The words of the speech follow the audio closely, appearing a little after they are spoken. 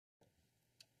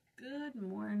Good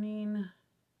morning.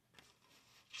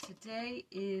 Today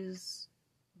is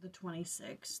the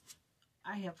 26th.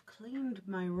 I have cleaned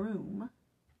my room,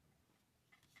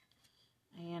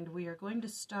 and we are going to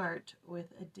start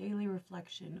with a daily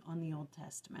reflection on the Old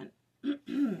Testament.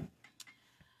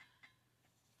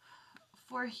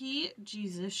 For he,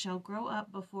 Jesus, shall grow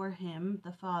up before him,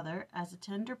 the Father, as a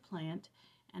tender plant,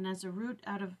 and as a root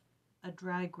out of a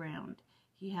dry ground.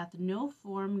 He hath no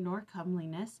form nor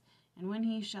comeliness, and when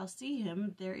he shall see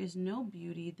him, there is no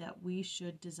beauty that we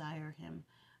should desire him.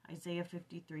 Isaiah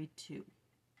 53:2.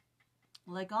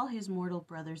 Like all his mortal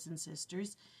brothers and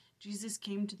sisters, Jesus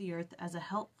came to the earth as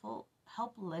a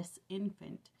helpless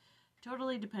infant,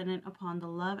 totally dependent upon the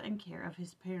love and care of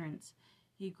his parents.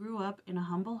 He grew up in a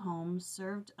humble home,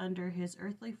 served under his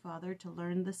earthly father to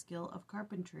learn the skill of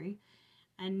carpentry,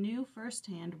 and knew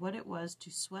firsthand what it was to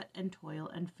sweat and toil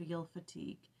and feel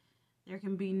fatigue. There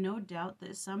can be no doubt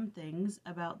that some things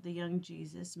about the young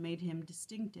Jesus made him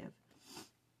distinctive.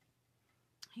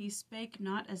 He spake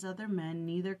not as other men,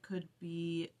 neither could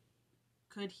he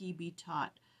be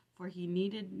taught, for he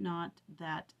needed not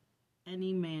that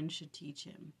any man should teach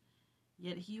him.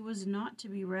 Yet he was not to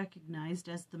be recognized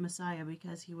as the Messiah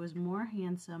because he was more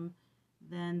handsome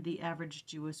than the average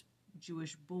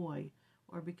Jewish boy,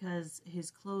 or because his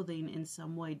clothing in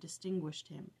some way distinguished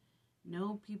him.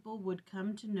 No, people would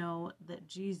come to know that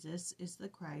Jesus is the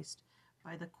Christ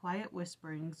by the quiet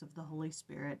whisperings of the Holy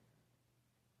Spirit.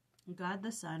 God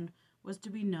the Son was to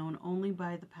be known only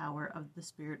by the power of the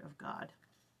Spirit of God.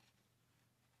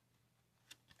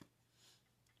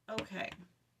 Okay,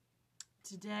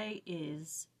 today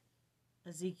is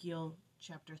Ezekiel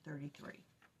chapter 33.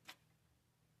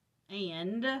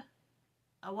 And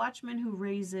a watchman who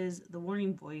raises the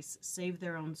warning voice save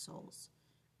their own souls.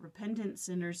 Repentant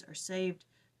sinners are saved.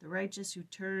 The righteous who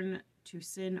turn to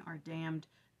sin are damned.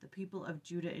 The people of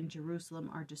Judah and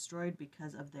Jerusalem are destroyed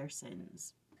because of their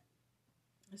sins.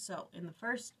 So, in the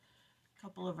first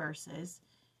couple of verses,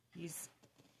 he's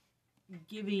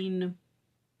giving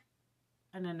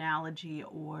an analogy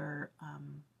or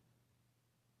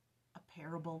a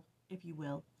parable, if you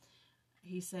will.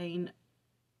 He's saying,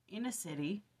 in a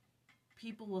city,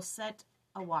 people will set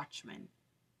a watchman,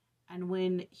 and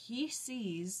when he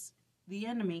sees the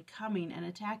enemy coming and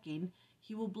attacking,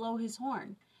 he will blow his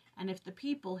horn. And if the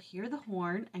people hear the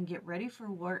horn and get ready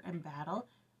for war and battle,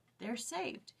 they're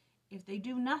saved. If they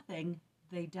do nothing,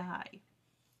 they die.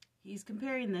 He's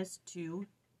comparing this to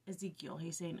Ezekiel.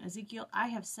 He's saying, Ezekiel, I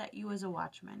have set you as a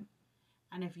watchman.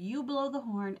 And if you blow the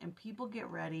horn and people get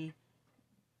ready,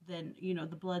 then,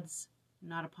 the blood's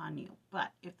not upon you.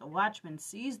 But if the watchman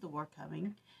sees the war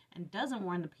coming and doesn't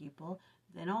warn the people,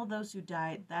 then all those who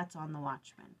die, that's on the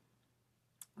watchman.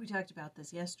 We talked about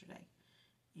this yesterday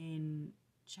in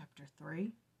chapter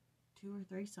 3, 2 or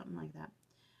 3, something like that.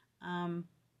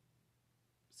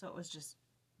 So it was just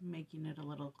making it a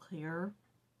little clearer.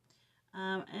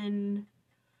 And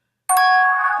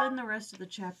then the rest of the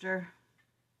chapter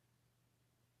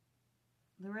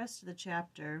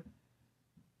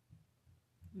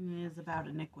is about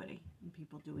iniquity and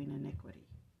people doing iniquity,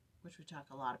 which we talk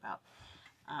a lot about.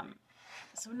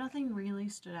 So nothing really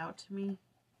stood out to me.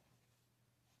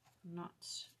 Not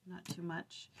too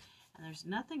much. And there's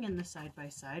nothing in the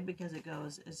side-by-side because it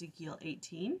goes Ezekiel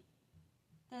 18,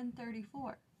 then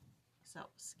 34. So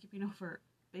skipping over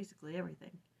basically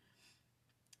everything.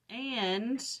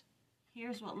 And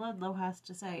here's what Ludlow has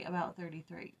to say about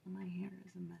 33. My hair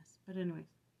is a mess. But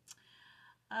anyways.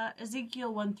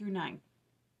 Ezekiel 1 through 9.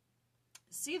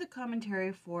 See the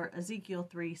commentary for Ezekiel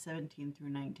 3:17 through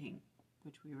 19,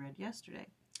 which we read yesterday.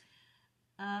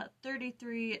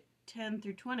 33:10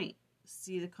 through 20.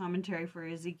 See the commentary for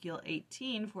Ezekiel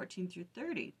 18:14 through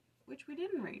 30, which we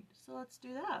didn't read. So let's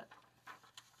do that.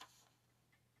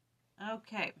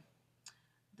 Okay.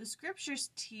 The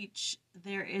scriptures teach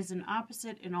there is an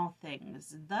opposite in all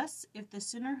things. Thus, if the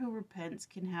sinner who repents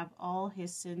can have all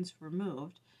his sins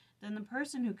removed, then the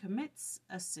person who commits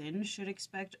a sin should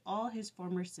expect all his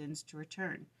former sins to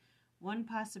return. One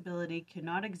possibility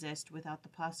cannot exist without the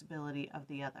possibility of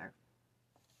the other.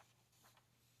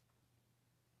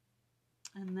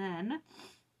 And then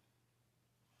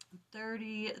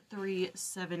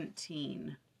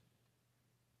 33:17.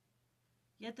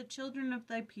 Yet the children of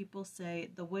thy people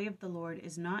say, the way of the Lord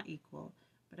is not equal,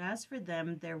 but as for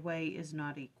them, their way is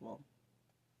not equal.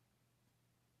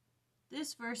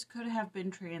 This verse could have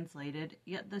been translated,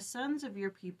 yet the sons of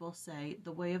your people say,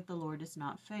 the way of the Lord is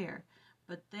not fair,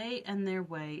 but they and their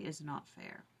way is not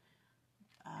fair.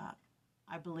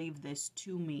 I believe this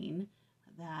to mean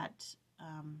that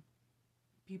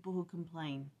people who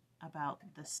complain about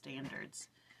the standards.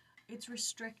 it's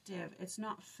restrictive. It's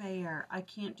not fair. I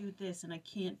can't do this and I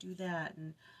can't do that.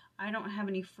 And I don't have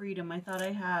any freedom. I thought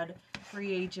I had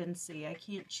free agency. I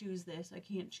can't choose this. I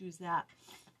can't choose that.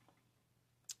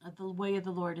 The way of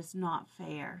the Lord is not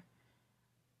fair.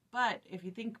 But if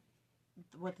you think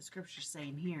what the scripture's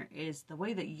saying here is the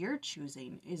way that you're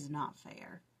choosing is not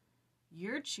fair.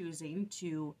 You're choosing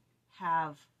to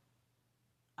have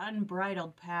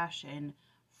unbridled passion,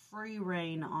 free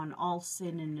reign on all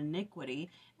sin and iniquity,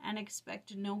 and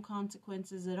expect no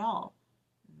consequences at all.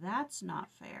 That's not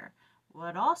fair.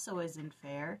 What also isn't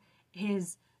fair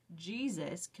is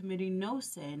Jesus committing no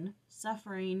sin,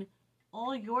 suffering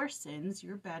all your sins,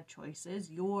 your bad choices,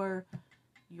 your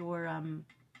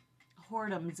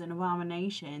whoredoms and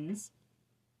abominations,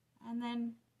 and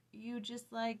then you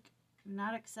just like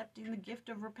not accepting the gift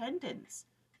of repentance.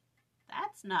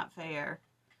 That's not fair.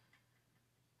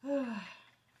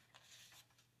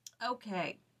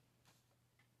 Okay.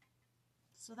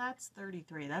 So that's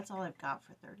 33. That's all I've got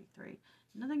for 33.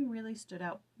 Nothing really stood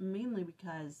out, mainly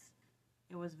because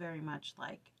it was very much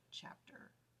like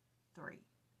chapter 3.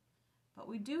 But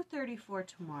we do 34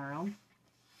 tomorrow,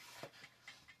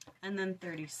 and then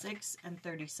 36 and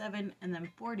 37, and then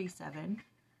 47.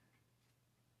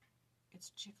 It's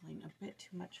jiggling a bit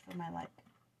too much for my liking.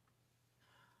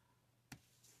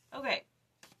 Okay,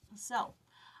 so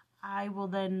I will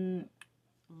then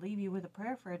leave you with a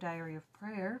prayer for a diary of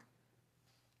prayer.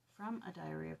 From a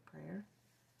diary of prayer.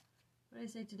 What did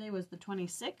I say today was the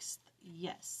 26th?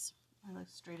 Yes. I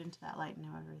looked straight into that light and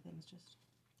now everything's just...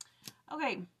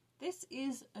 Okay, this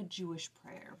is a Jewish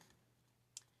prayer.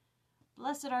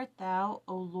 Blessed art thou,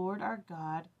 O Lord our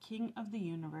God, King of the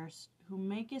universe, who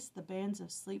makest the bands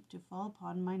of sleep to fall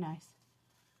upon mine eyes.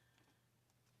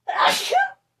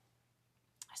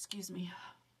 Excuse me.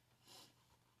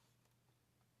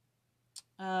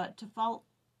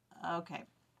 Okay.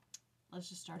 Let's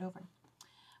just start over.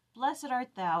 Blessed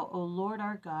art thou, O Lord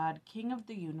our God, King of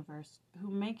the universe,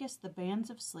 who makest the bands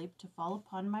of sleep to fall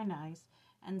upon mine eyes,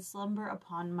 and slumber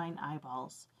upon mine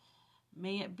eyeballs.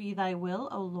 May it be thy will,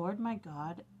 O Lord my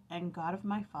God, and God of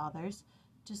my fathers,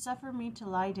 to suffer me to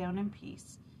lie down in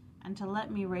peace, and to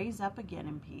let me raise up again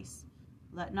in peace.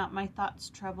 Let not my thoughts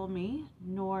trouble me,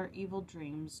 nor evil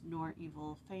dreams, nor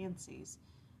evil fancies,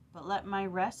 but let my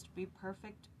rest be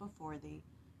perfect before thee.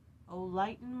 O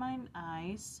lighten mine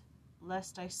eyes,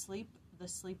 lest I sleep the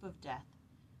sleep of death.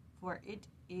 For it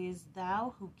is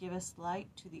thou who givest light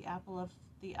to the apple of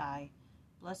the eye.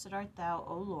 Blessed art thou,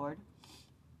 O Lord,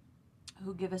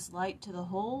 who givest light to the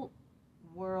whole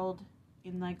world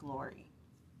in thy glory.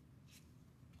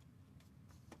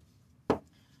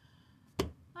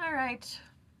 All right,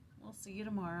 we'll see you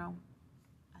tomorrow.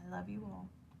 I love you all.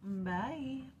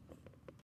 Bye.